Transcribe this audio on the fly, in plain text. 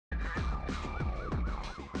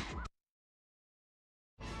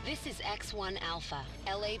This is X1 Alpha,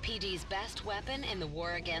 LAPD's best weapon in the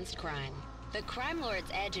war against crime. The crime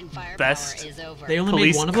lord's edge and firepower Best is over. They only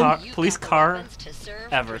made one of them? Police car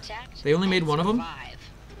ever. They only made one of them?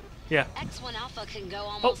 Yeah. X1 Alpha can go Oh,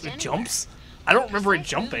 almost it anywhere. jumps? I don't remember it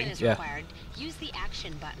Precise jumping. movement is Yeah. required. Use the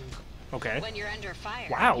action button. Okay. When you're under fire,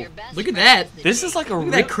 Wow. your best Look at friend that. is the This is Jake. like a Look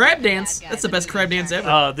at real... that crab dance. That's the best crab dance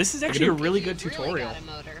ever. This is actually a really If good you've really tutorial. got a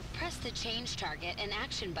motor, press the change target and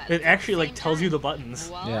action button It actually at like the same tells you the time. buttons.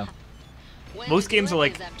 Voila. Yeah. When Most to games do are it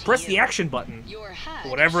like, is up to press you. the action button. Your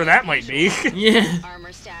HUD Whatever shows that might be. visual. Yeah.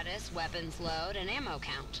 Armor status, weapons load, and ammo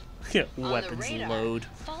count. Yeah, On the weapons radar, load.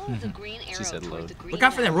 Follow the green arrow said toward load. the green Look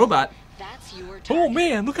out for that number. robot. That's your target. Oh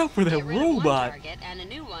man, look out for that Get rid of one robot. target and a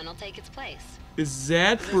new one will take its place. Is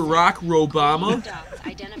that Barack Blue Obama? dots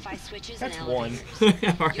identify switches That's and one.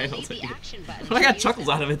 elevators. Alright, You'll I'll need take the it. action button But I to got use chuckles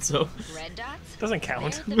them. out of it, so. Red dots? Doesn't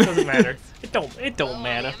count. There's the Doesn't matter. buttons. It Low don't on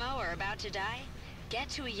matter. ammo or about to die? Get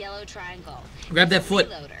to a yellow triangle. Grab that Use the foot.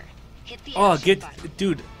 reloader. Hit the Oh, action button.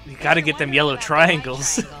 dude, you If gotta you're get them wondering yellow about the white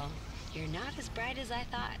triangles. triangle, you're not as bright as I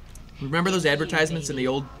thought. Remember those advertisements in the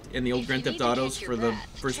old If Grand you Theft need to Autos catch for your the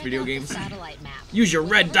breath, first check video out the games? satellite map. Use your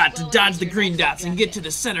red Whatever's dot to glowing dodge is the your green next dots and get to objective.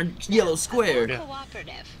 the center yellow square. Yeah.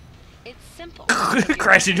 Cooperative. It's simple.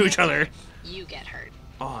 Crash into each other. You get hurt.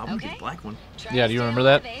 Oh, I'm gonna get Okay. the black one. Try Yeah, to do you stay remember on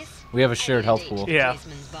that? my base. We have a shared I health need pool. to Yeah.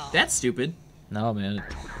 policeman's ball. That's stupid. No, man.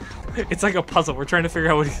 It's like a puzzle. We're trying to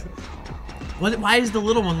figure out what. Why is the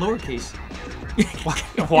little one lowercase?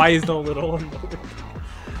 Why is the little one?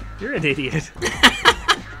 You're an idiot.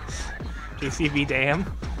 JCB damn.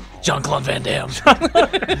 Jean-Claude Van Damme.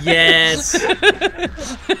 Yes.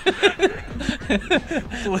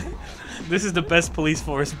 This is the best police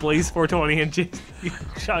force. Blaze 420 and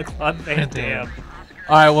Jean-Claude Van Damme.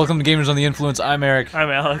 All right, welcome to Gamers on the Influence. I'm Eric, I'm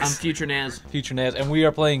I'm Alex. Future Naz. Future Naz, and we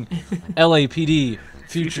are playing LAPD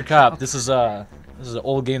Future Cop. This is an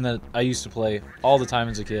old game that I used to play all the time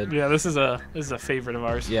as a kid. Yeah, this is a favorite of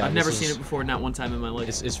ours. Yeah, I've never this seen is- it before, not one time in my life.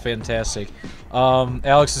 It's fantastic.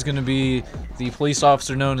 Alex is going to be the police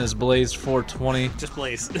officer known as Blaze 420, Just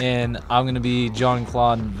Blaze. and I'm going to be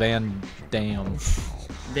Jean-Claude Van Damme.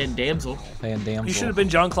 Van Damsel. Van Damme. You should have been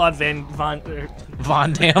Jean-Claude Van Von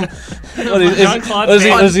Damme. Jean-Claude is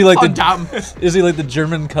Van- he like Van the Damme. is he like the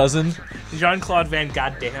German cousin? Jean-Claude Van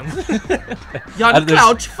Goddamn.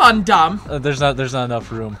 Jan-Claude Van Damme. There's not enough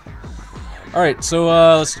room. All right, so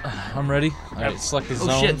I'm ready. All right, select the Oh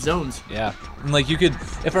zone. shit, zones. Yeah, and like you could,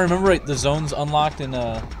 if I remember right, the zones unlocked in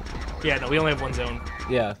Yeah, no, we only have one zone.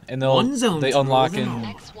 yeah, and One zone they to unlock rule in. them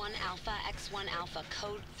all. X1 Alpha,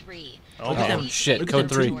 code 3. Oh, Oh, shit, Look at code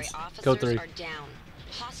them 3. teams. Code 3.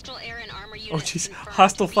 Oh, jeez.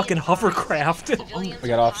 Hostile fucking hovercraft. We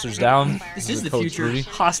got officers down. This is the Code future. 3.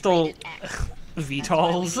 Hostile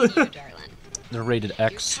VTOLs. They're rated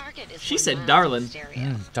X. She said darling.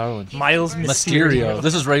 Darling. Miles Mysterio. Mysterio.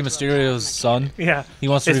 This is Rey Mysterio's son. Yeah. He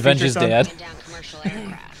wants to His revenge future his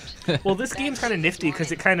son. dad. Well, this game's kind of nifty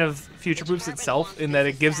because it kind of future-proofs itself in that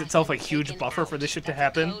it gives itself a huge buffer for this shit to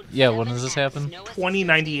happen. Yeah, when does this happen?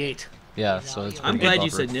 2098. Yeah, so it's. a I'm pretty good glad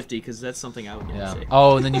you buffer. said nifty because that's something I would never Yeah. say.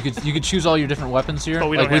 Oh, and then you could choose all your different weapons here. But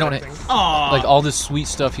we like don't we have don't that thing. Aw. like all this sweet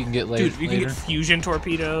stuff you can get later. Dude, you can get fusion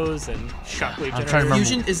torpedoes and shockwave I'm trying to generators. remember.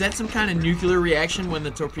 Fusion, is that some kind of nuclear reaction when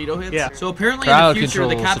the torpedo hits? Yeah. So apparently Crowd in the future, the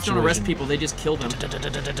control cops don't arrest situation. people, they just kill them.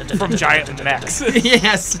 From giant mechs.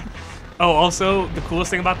 Yes. Oh, also, the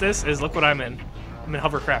coolest thing about this is look what I'm in. I'm in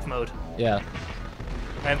hovercraft mode. Yeah.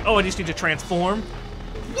 And, oh, I just need to transform.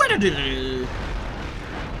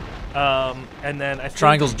 And then I think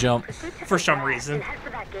Triangles jump. for some reason. Head for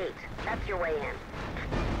that gate. That's your way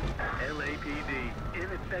in. LAPD,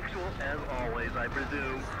 ineffectual as always, I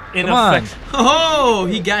presume. In Come on. effect. Oh,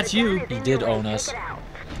 he got you. He did own us. Take it out.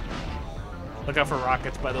 Look out for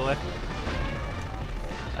rockets, by the way.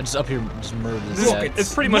 I just up here just murdered this Look, guy.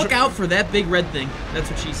 it's pretty much. Look out for that big red thing. That's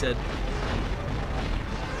what she said.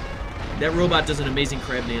 That robot does an amazing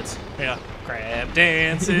crab dance. Yeah. Crab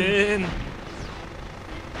dancing.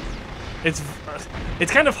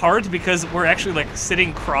 It's kind of hard because we're actually like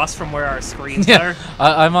sitting cross from where our screens Yeah,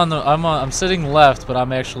 are. I'm sitting left, but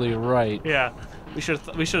I'm actually right. Yeah. We should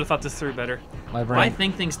have thought this through better. My Why brain.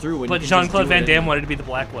 think things through when But you can Jean-Claude just do Van it Damme wanted to be the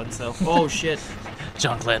black one, so. Oh shit.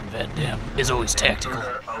 Jean-Claude Van Damme is always tactical.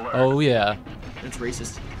 Oh yeah. That's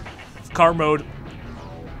racist. Car mode.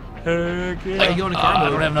 Heck Why are yeah. you going to car I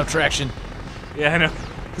mode? don't have enough traction. Yeah, I know.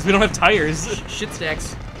 Because we don't have tires. Shit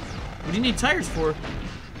stacks. What do you need tires for?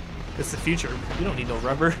 It's the future. We don't need no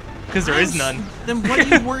rubber. Because there is none. Then what are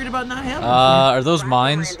you worried about not having? Are those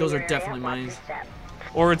mines? Those are definitely mines.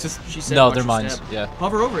 Or it's just. She said No, watch they're your mines. step. Yeah.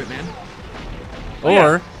 Hover over it, man. Oh, yeah.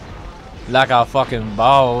 Or like our fucking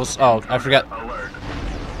balls. Oh, I forgot.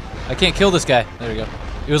 I can't kill this guy. There we go.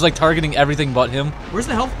 It was like targeting everything but him. Where's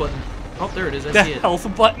the health button? Oh, there it is. I The see it.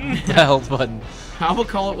 health button. The health button. I will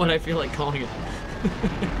call it what I feel like calling it.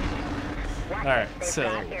 All right, so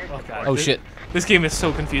God, Oh this, shit. This game is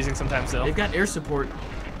so confusing sometimes, though. They've got air support.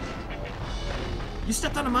 You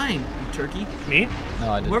stepped on a mine, you turkey. Me?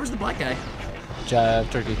 No, I didn't. Whoever's the black guy. Jive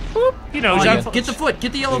turkey. You know, Oh, John. yeah. Get the foot.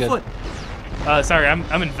 Get the yellow Okay. foot. Sorry,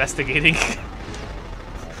 I'm investigating.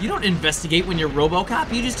 You don't investigate when you're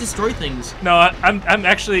RoboCop. You just destroy things. No, I'm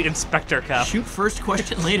actually Inspector Cop. Shoot first,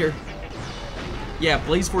 question later. Yeah,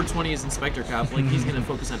 Blaze 420 is Inspector Cop. Like, he's gonna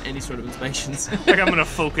focus on any sort of inspections. Like I'm gonna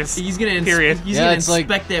focus. He's gonna Period. He's Yeah, gonna it's like-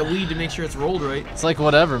 inspect that weed to make sure it's rolled right. It's like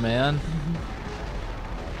whatever, man.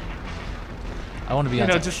 I want to be You on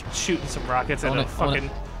know, top. just shooting some rockets at I wanna- a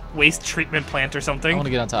fucking waste treatment plant or I something. want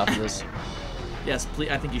to get on top of this. Yes, please.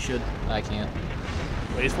 I think you should. I can't.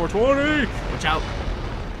 Waste 420. Watch out.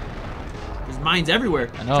 There's mines everywhere.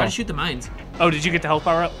 I know. Try to shoot the mines. Oh, did you get the health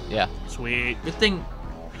power up? Yeah. Sweet. Good thing.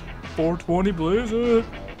 420 blazer.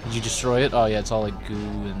 Did you destroy it? Oh yeah, it's all like goo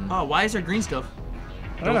and. Oh, why is there green stuff?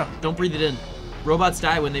 I don't know. Don't breathe it in. Robots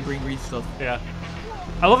die when they bring green stuff. Yeah.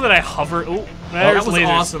 I love that I hover. Oh, That there's was lasers.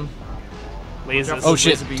 awesome. Lasers. Oh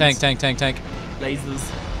shit! laser beams. Tank!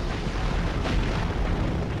 Lasers.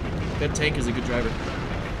 That tank is a good driver.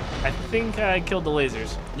 I think I killed the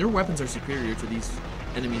lasers. Your weapons are superior to these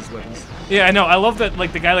enemies' weapons. Yeah, I know. I love that.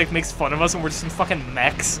 Like the guy like makes fun of us, and we're just in fucking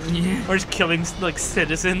mechs. Yeah. We're just killing like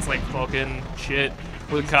citizens, like fucking shit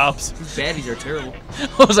with cops. These baddies are terrible.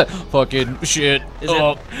 What was that? Fucking shit. Is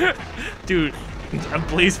Oh, dude, I'm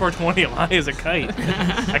Blaze 420. I'm high as a kite.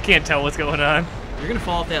 I can't tell what's going on. You're gonna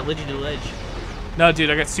fall off that ledge to ledge. No, dude,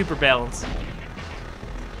 I got super balance.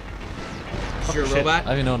 You're a shit. robot. I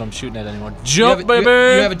don't even know what I'm shooting at anymore. You have Jump, a- you-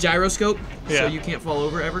 baby! You have a gyroscope, Yeah. so you can't fall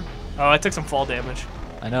over ever. Oh, I took some fall damage.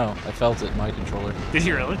 I know. I felt it in my controller. Did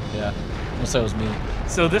you really? Yeah. Unless that was me.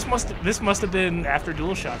 So this must have been after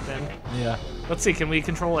DualShock then. Yeah. Let's see. Can we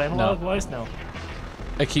control analog wise? No.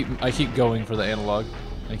 I keep going for the analog.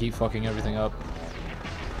 I keep fucking everything up.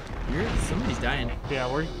 Somebody's dying. Yeah,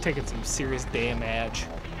 we're taking some serious damage.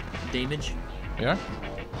 Damage. We are?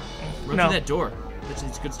 Run No. through that door.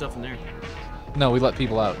 There's good stuff in there. No, we let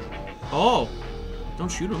people out. Oh, don't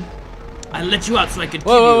shoot them. I let you out so I could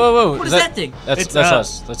kill Whoa, you. whoa, whoa, whoa! What is that thing? That's It's,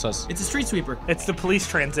 us. That's us. It's a street sweeper. It's the police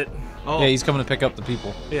transit. Oh, Yeah, he's coming to pick up the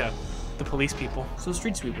people. Yeah, the police people. so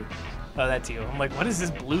street sweeper. Oh, that's you. I'm like, what is this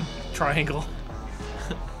blue triangle?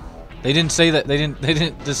 They didn't say that. They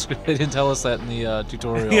didn't tell us that in the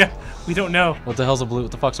tutorial. Yeah, we don't know. What the hell's a blue?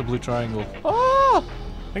 What the fuck's a blue triangle? I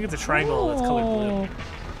think it's a triangle that's colored blue.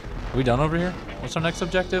 Are we done over here? What's our next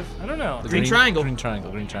objective? I don't know. The Green triangle. Green triangle.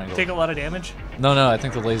 Green triangle. Take a lot of damage. No, I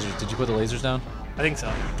think the lasers. Did you put the lasers down? I think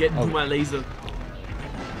so. Get into Oh. my laser.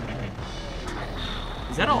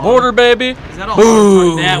 Is that all? Mortar, baby. Is that all?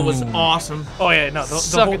 Boom. That was awesome. Oh yeah, no. The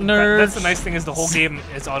Suck whole, it, nerds. that's the nice thing is the whole game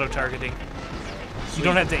is auto targeting. You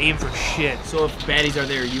don't have to aim for shit. So if baddies are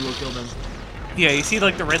there, you will kill them. Yeah, you see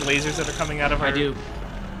like the red lasers that are coming out of our. I do.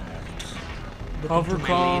 Look Hover into my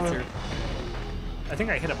car. laser. I think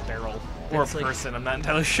I hit a barrel or a That's like- person. I'm not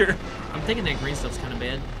entirely sure. I'm thinking that green stuff's kind of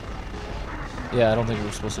bad. Yeah, I don't think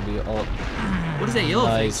we're supposed to be all. What is that yellow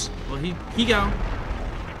Nice. thing? Well, he go.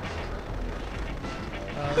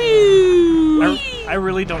 I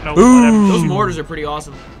really don't know Ooh. what I'm Those shooting. mortars are pretty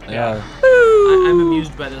awesome. Yeah. I'm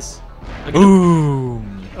amused by this. I'm gonna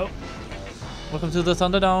Boom. Oh. Welcome to the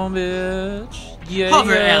Thunderdome, bitch. Yeah.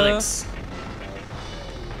 hover, Alex.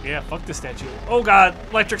 Yeah, fuck the statue. Oh god,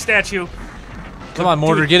 electric statue. Come on,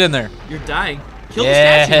 Mortar, Dude. get in there. You're dying. Kill the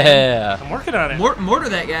statue. man. Yeah. I'm working on it. Mortar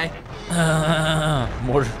that guy.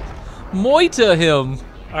 Mortar. Moita him.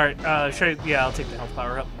 All right, yeah, I'll take the health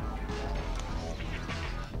power up.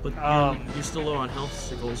 But you're still low on health,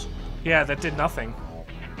 Sickles. Yeah, that did nothing.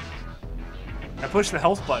 I pushed the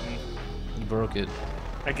health button. You broke it.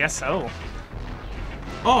 I guess so.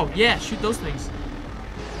 Oh, yeah, shoot those things.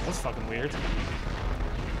 That's fucking weird.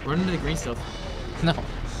 Run into the green stuff. No.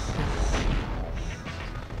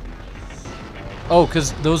 Oh,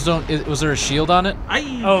 because those don't. Was there a shield on it?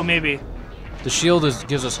 Oh, maybe. The shield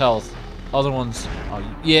gives us health. Other ones. Oh,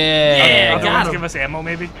 yeah. Yeah, Other got ones him. give us ammo,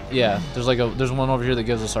 maybe. Yeah. There's one over here that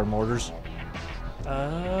gives us our mortars.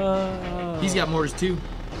 He's got mortars too.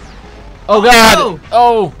 Oh God!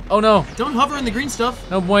 no! Oh no! Don't hover in the green stuff.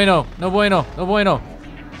 No bueno! No bueno! No bueno!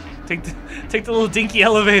 Take the little dinky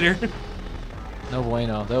elevator. No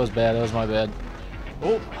bueno! That was bad. That was my bad.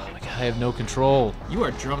 Oh, Oh my God! I have no control. You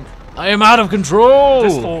are drunk. I am out of control.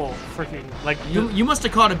 this whole freaking like You must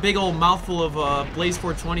have caught a big old mouthful of Blaze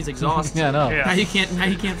 420's exhaust. Yeah, I know. Yeah. Now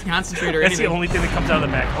you can't concentrate or That's the anything. only thing that comes out of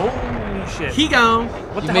the back. Oh, Holy shit. He gone.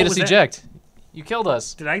 What You the made hell us was that? eject. You killed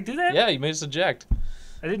us. Did I do that? Yeah, you made us eject.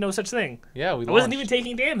 I didn't know such thing. Yeah, we I wasn't launched. even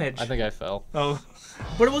taking damage. I think I fell. Oh.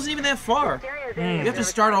 But it wasn't even that far. You have to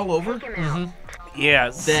start all over. Yeah,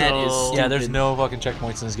 That is Yeah, there's Stupid. no fucking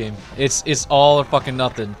checkpoints in this game. It's all or fucking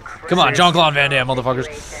nothing. Come on, Jean-Claude Van Damme, motherfuckers.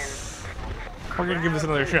 We're gonna give this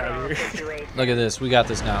another shot here. Look at this. We got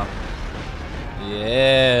this now.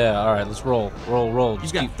 Yeah. All right, let's roll. Roll. You've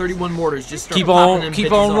Just got 31 mortars. Just start keep popping on them keep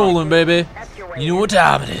bitches on off. rolling, baby. You know what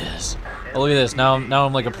time it is. Oh, look at this. Now I'm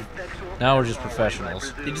like now we're just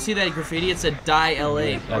professionals. Did you see that graffiti? It said "Die LA"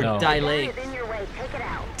 I or know. "Die Lay," In your way, take it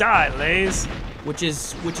out. Die, Lays. which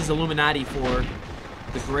is Illuminati for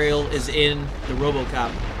the Grail is in the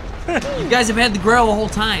RoboCop. You guys have had the Grail the whole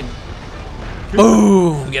time.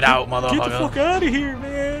 Boom! Get out, Get the fuck motherfucker. out of here,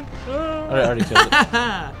 man. I already killed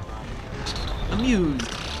it. Amused.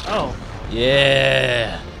 Oh.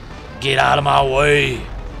 Yeah. Get out of my way,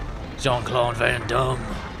 Jean-Claude Van Damme.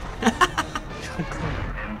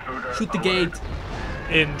 Shoot the gate.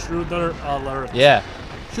 Intruder alert. Yeah.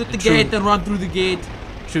 Shoot the True. gate and run through the gate.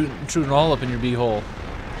 Shooting all up in your beehole.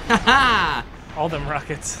 Haha! All them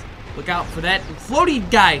rockets. Look out for that floaty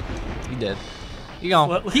guy. He dead. You gone.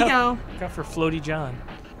 What? He go. Look out for Floaty John.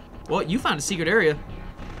 Well, you found a secret area,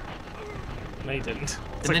 No, you didn't.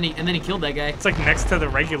 and then he killed that guy. It's like next to the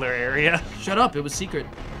regular area. Shut up! It was secret.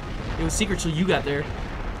 It was secret till you got there.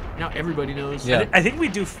 Now everybody knows. Yeah. I think we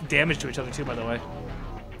do damage to each other too, by the way.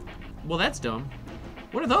 Well, that's dumb.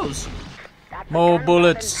 What are those? More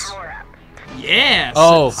bullets. Power up. Yeah.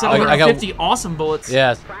 Oh, I I got- 50 awesome bullets.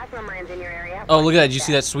 Yeah. Plasma mines in your area. Oh, look at that. Did you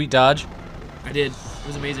see that sweet dodge? I did. It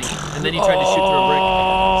was amazing. And then he tried to shoot through a brick.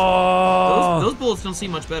 Oh. Those bullets don't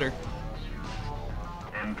seem much better.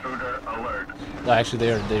 Intruder alert. No, actually,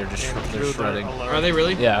 they are just they're Intruder shredding. alert. Are they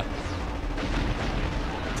really? Yeah.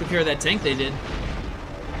 Took care of that tank they did.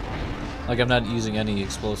 Like I'm not using any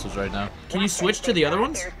explosives right now. Can you switch to the other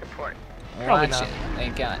ones? Air support. Probably not. They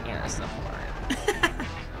got air support.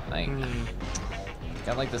 Like,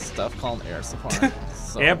 got like this stuff called air support.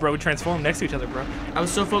 So, Yeah, bro, we transform next to each other, bro. I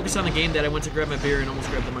was so focused on the game that I went to grab my beer and almost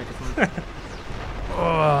grabbed the microphone.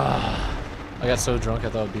 I got so drunk I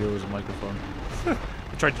thought beer was a microphone.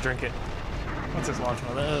 I tried to drink it. Let's just launch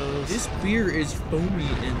one of those. This beer is foamy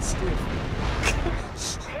and stiff.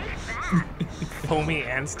 Foamy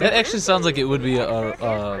and stuff. That actually sounds like it would be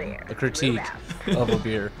a critique of a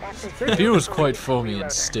beer. The beer was quite foamy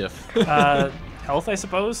and stiff. Health, I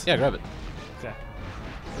suppose? Yeah, grab it. Okay.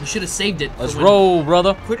 You should have saved it. for Let's when- roll,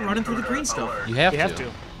 brother. Quit running through the green stuff. You have You to. have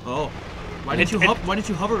to. Oh. Why didn't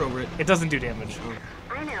you hover over it? It doesn't do damage.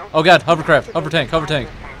 I know. Oh god, hovercraft, hover tank.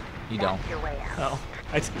 You down. Your way out. Oh.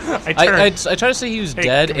 I I turned. tried to say he was Hey,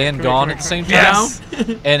 dead come here, and come here, gone come at the same here. time,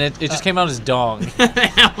 Yes. and it just came out as dong.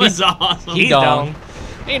 That was awesome. He dong. dong.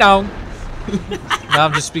 He dong. Now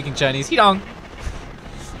I'm just speaking Chinese. He dong.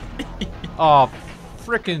 Oh,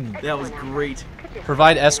 frickin' That was great.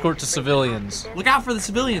 provide escort to civilians. Look out for the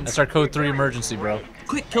civilians. That's our code 3 emergency, bro.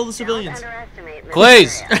 Quick, kill the civilians. Underestimate Mr.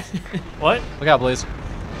 Blaze! What? Look out, Blaze.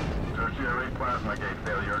 Tertiary plasma gate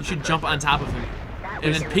failure. You should jump on top of him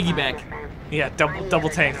and then piggyback. Yeah, double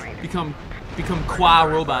tank. Become Qua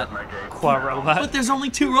robot. Qua But robot. there's only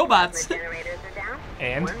 2 robots. Generators are down.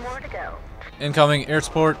 And One more to go. Incoming air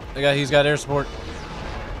support. He's got air support.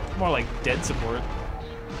 more like dead support.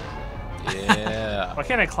 Yeah. Why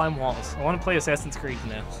can't I climb walls? I want to play Assassin's Creed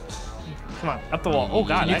now. Come on, up the wall. Oh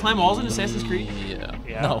god. Can you climb walls in Assassin's Creed? Yeah.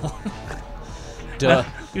 Yeah. No. Duh.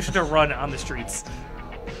 You should run on the streets.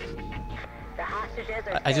 The hostages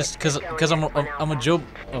are I just cause I'm a Joe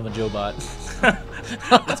bot.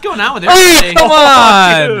 What's going on with Hey, everything? come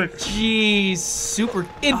on! Dude. Jeez, super.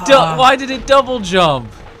 Why did it double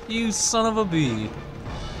jump? You son of a bee.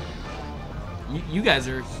 You guys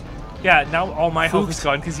are. Yeah, now all my health Oops. is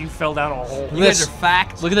gone because you fell down a hole. You guys are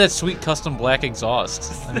fact. Look at that sweet custom black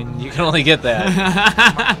exhaust. I mean, you can only get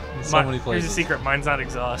that in so many Here's a places. secret. Mine's not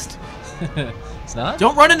exhaust. It's not?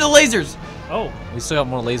 Don't run into lasers. Oh. We still got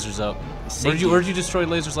more lasers up. Where'd you destroy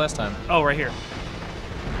lasers last time? Oh, right here.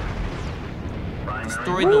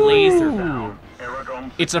 Destroyed the laser.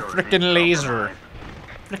 Aerodrome It's a freaking laser.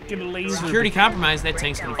 Freaking laser. Security compromised. That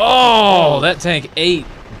tank's gonna. Oh, that tank ate.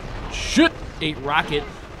 Shit. 8 rocket.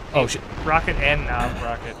 Oh shit. Rocket and knob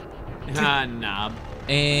rocket. Ah, knob.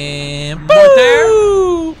 And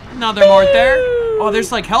Mortar. Another mortar. Oh,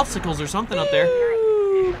 there's like health sickles or something up there.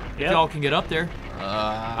 Yep. Y'all can get up there.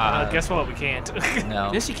 Guess what? We can't.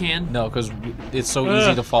 No. Yes, you can. No, because it's so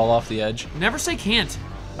easy to fall off the edge. Never say can't.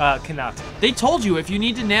 Cannot. They told you if you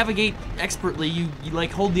need to navigate expertly, you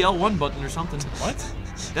like hold the L1 button or something. What?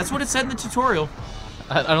 That's what it said in the tutorial.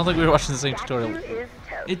 I don't think we were watching the same tutorial.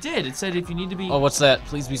 It did. It said if you need to be... Oh, what's that?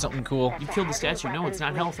 Please be something cool. You killed the statue. No, it's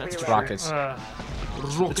not health. That's It's for sure. rockets.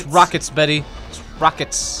 Rockets. It's rockets, Betty. It's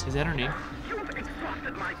rockets. Is that her name?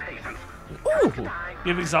 Ooh.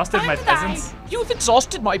 You've exhausted my peasants. You've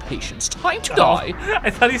exhausted my patience. Time to Oh, die. I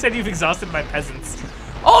thought he said you've exhausted my peasants.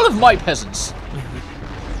 All of my peasants.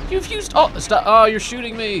 You've used all. Stop. Oh, you're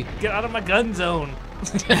shooting me. Get out of my gun zone.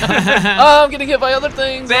 Oh, I'm getting hit by other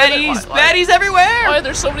things. Baddies! Why- Baddies everywhere! Why are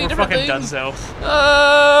there so many We're different fucking things?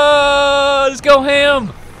 Dunzo. Just go ham.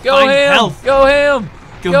 Go Find ham. health. Go ham.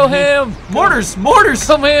 Go ham. Mortars! Mortars!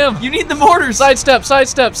 Come ham. You need the mortars! Sidestep.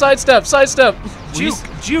 Sidestep. Sidestep. Sidestep. Juke,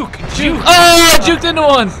 juke, Juke. juke. Oh, I juked into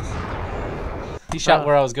one. He shot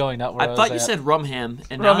where I was going, not where I was I thought you at. said rum ham,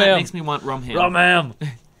 and now Rum that ham. makes me want rum ham. Rum ham.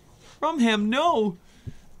 Rum ham, no!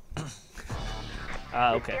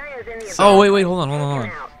 Okay. Oh, wait, hold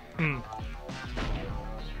on.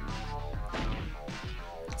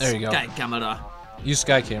 There you go. Sky camera. Use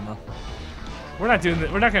sky camera. We're not doing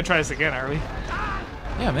that. We're not gonna try this again, are we?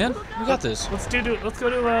 Yeah, man, we got this. Let's go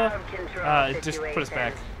to just put us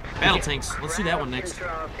back. Battle tanks. Let's do that one next.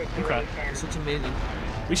 Okay. This looks amazing.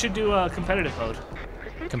 We should do competitive mode.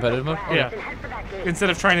 Competitive mode? Yeah. Instead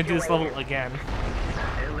of trying to do this level again.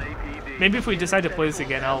 Maybe if we decide to play this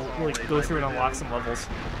again, I'll like go through and unlock some levels.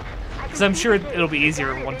 Because I'm sure it'll be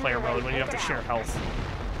easier in one-player mode when you have to share health.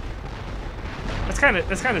 That's kind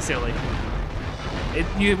of silly.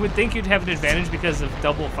 You would think you'd have an advantage because of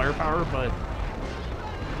double firepower, but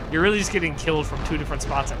you're really just getting killed from 2 different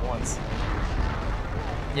spots at once.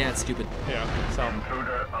 Yeah, it's stupid. Yeah. So,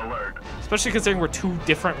 Intruder alert. especially considering we're 2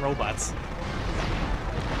 different robots.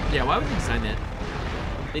 Yeah, why would you design that?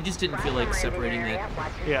 They just didn't feel like separating that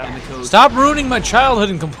in Yeah. the code. Stop ruining my childhood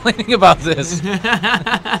and complaining about this.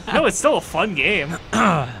 No, it's still a fun game.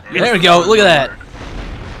 There we go. Look at that.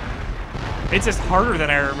 It's just harder than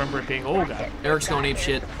I remember it being. Oh god, Eric's going ape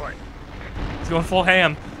shit. he's going full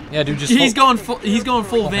ham. Yeah, dude, just. He's going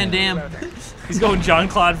full Van Damme. He's going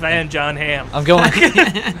John-Claude Van John Ham. I'm going.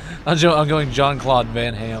 I'm going John Claude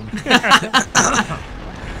Van Ham.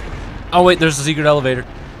 Oh wait, there's a secret elevator.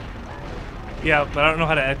 Yeah, but I don't know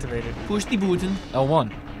how to activate it. Push the button.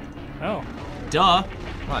 L1. Oh. Duh.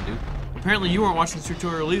 Come on, dude. Apparently you weren't watching the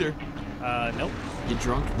tutorial either. Nope. You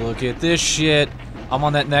drunk? Look at this shit. I'm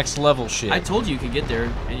on that next level shit. I told you could get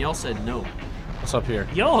there, and y'all said no. What's up here?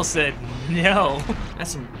 Y'all said no.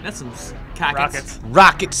 That's some cockets. Rockets.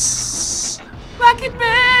 Rockets. Rocket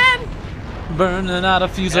Man! Burning out a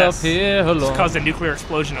fuse Yes. up here. Just Hello. caused a nuclear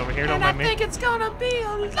explosion over here. Don't And I mind me. think it's gonna be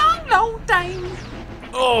a long, long time.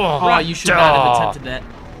 Oh, You should not have attempted that.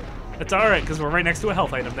 It's all right because we're right next to a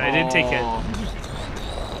health item that I didn't take it. Oh.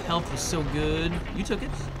 Health was so good. You took it?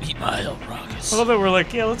 Eat my help, rockets. I love that we're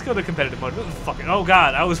like, yeah, let's go to competitive mode. Fucking, oh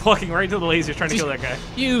god, I was walking right into the lasers trying to kill that guy.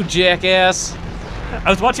 You jackass. I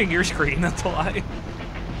was watching your screen. That's why.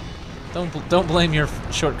 Don't blame your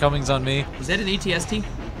shortcomings on me. Was that an ATST?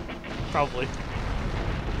 Probably.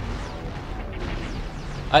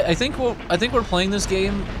 I think we're playing this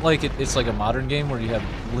game like it's like a modern game where you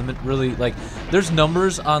have really like there's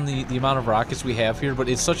numbers on the amount of rockets we have here, but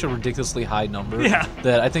it's such a ridiculously high number Yeah.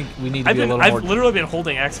 that I think we need to I've be a little more. literally been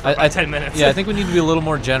holding X for about 10 minutes. Yeah, I think we need to be a little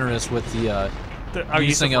more generous with the our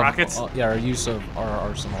use of using rockets. our use of our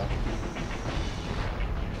arsenal.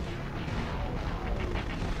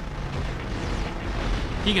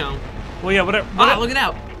 He gone. Well, yeah. Ah, look it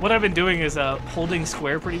out. What I've been doing is holding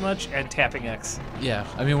square pretty much and tapping X. Yeah,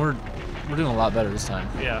 I mean we're doing a lot better this time.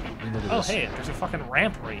 Yeah. I mean, look at Oh, this. hey, there's a fucking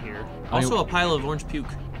ramp right here. I mean, Also a pile of orange puke.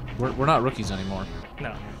 we're not rookies anymore.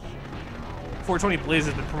 No. 420 Blaze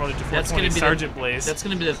has been promoted to That's 420 gonna be Sergeant Blaze. That's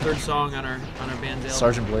gonna be the third song on our band's album.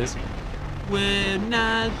 Sergeant Blaze? We're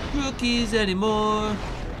not rookies anymore.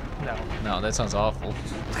 No. No, that sounds awful.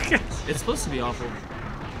 It's supposed to be awful.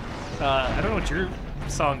 I don't know what your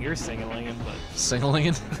song you're singing, but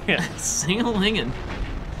Singling? yeah. Sing-a-lingin'.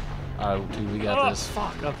 Alright, dude, we got Oh, this.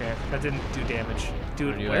 fuck. Okay, that didn't do damage. Dude,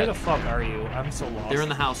 Where are you where at? the fuck are you? I'm so lost. They're in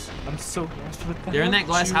the house. I'm so lost with that. They're in that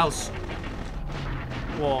glass Shoot. house.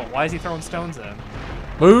 Well, why is he throwing stones then?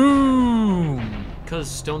 Boom! Because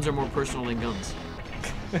stones are more personal than guns.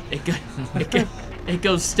 It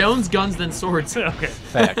goes stones, guns, then swords. Okay.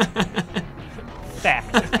 Fact.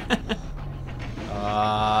 Fact.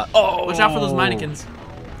 Oh! Watch out for those mannequins.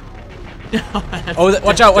 Oh,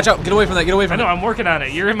 watch out, watch out. Get away from that, get away I from know, that. I'm working on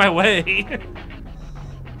it. You're in my way.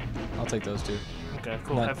 I'll take those two. Okay,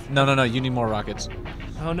 cool. No, you need more rockets.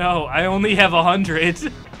 Oh no, I only have 100.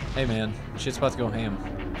 Hey man, shit's about to go ham.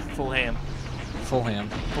 Full ham. Full ham.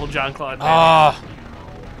 Full John Claude. Ah!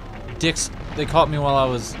 dicks. They caught me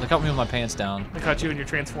while they caught me with my pants down. I caught you in your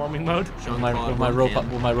transforming mode. With my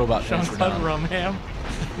robot pants were Jean-Claude down. Rum Ham.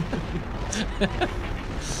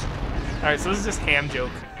 Alright, so this is just ham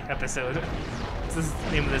joke episode. This is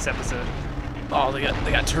the name of this episode. Oh, they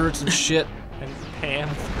got turrets and shit. And ham.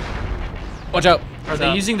 Watch out. Are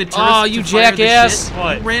they using the turrets Oh, to you fire the jackass. shit?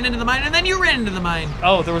 What? You ran into the mine, and then you ran into the mine.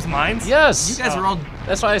 Oh, there was mines? Yes. You guys are all...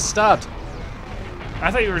 That's why I stopped. I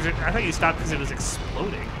thought you stopped because it was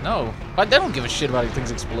exploding. No, I don't give a shit about things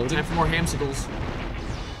exploding. Time for more hamsicles.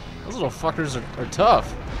 Those little fuckers are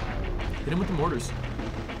tough. Hit him with the mortars.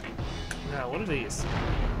 Now, what are these?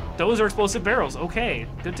 Those are explosive barrels. Okay,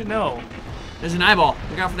 good to know. There's an eyeball.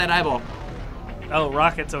 Look out for that eyeball. Oh,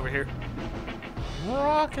 rockets over here.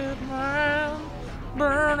 Rocket Man,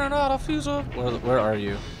 burning out a fuse up. Where are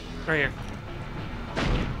you? Right here.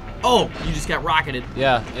 Oh, you just got rocketed.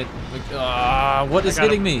 Yeah. What is I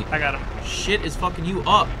got hitting him. me? I got him. Shit is fucking you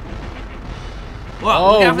up. Wow,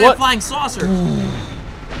 Oh, look out for what? that flying saucer.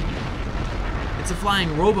 It's a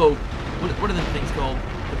flying robo. What are them things called?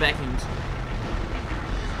 The vacuums.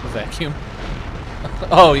 A vacuum.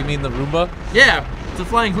 Oh, you mean the Roomba? Yeah, it's a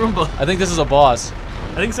flying Roomba. I think this is a boss.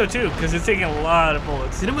 I think so too, because it's taking a lot of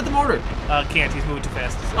bullets. Hit him with the mortar. Can't. He's moving too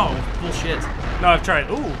fast. Oh, bullshit. No, I've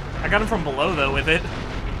tried. Ooh, I got him from below though with it.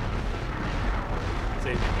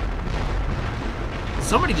 See.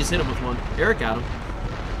 Somebody just hit him with one. Eric got him.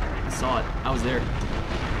 I saw it. I was there.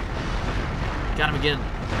 Got him again.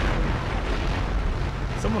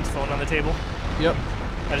 Someone's phone on the table. Yep.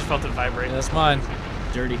 I just felt it vibrate. Yeah, that's mine.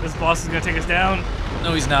 Dirty. This boss is gonna take us down.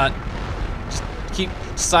 No, he's not. Just keep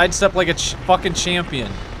sidestep like a fucking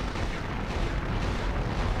champion.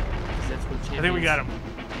 That's what I think we got him.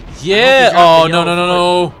 Yeah. dropped Oh the no no yellow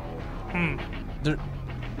no no. Hmm.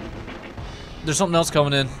 There's something else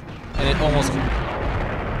coming in, and it almost.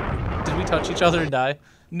 Did we touch each other and die?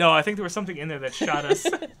 No, I think there was something in there that shot us.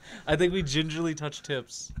 I think we gingerly touched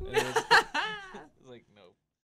tips. And it was-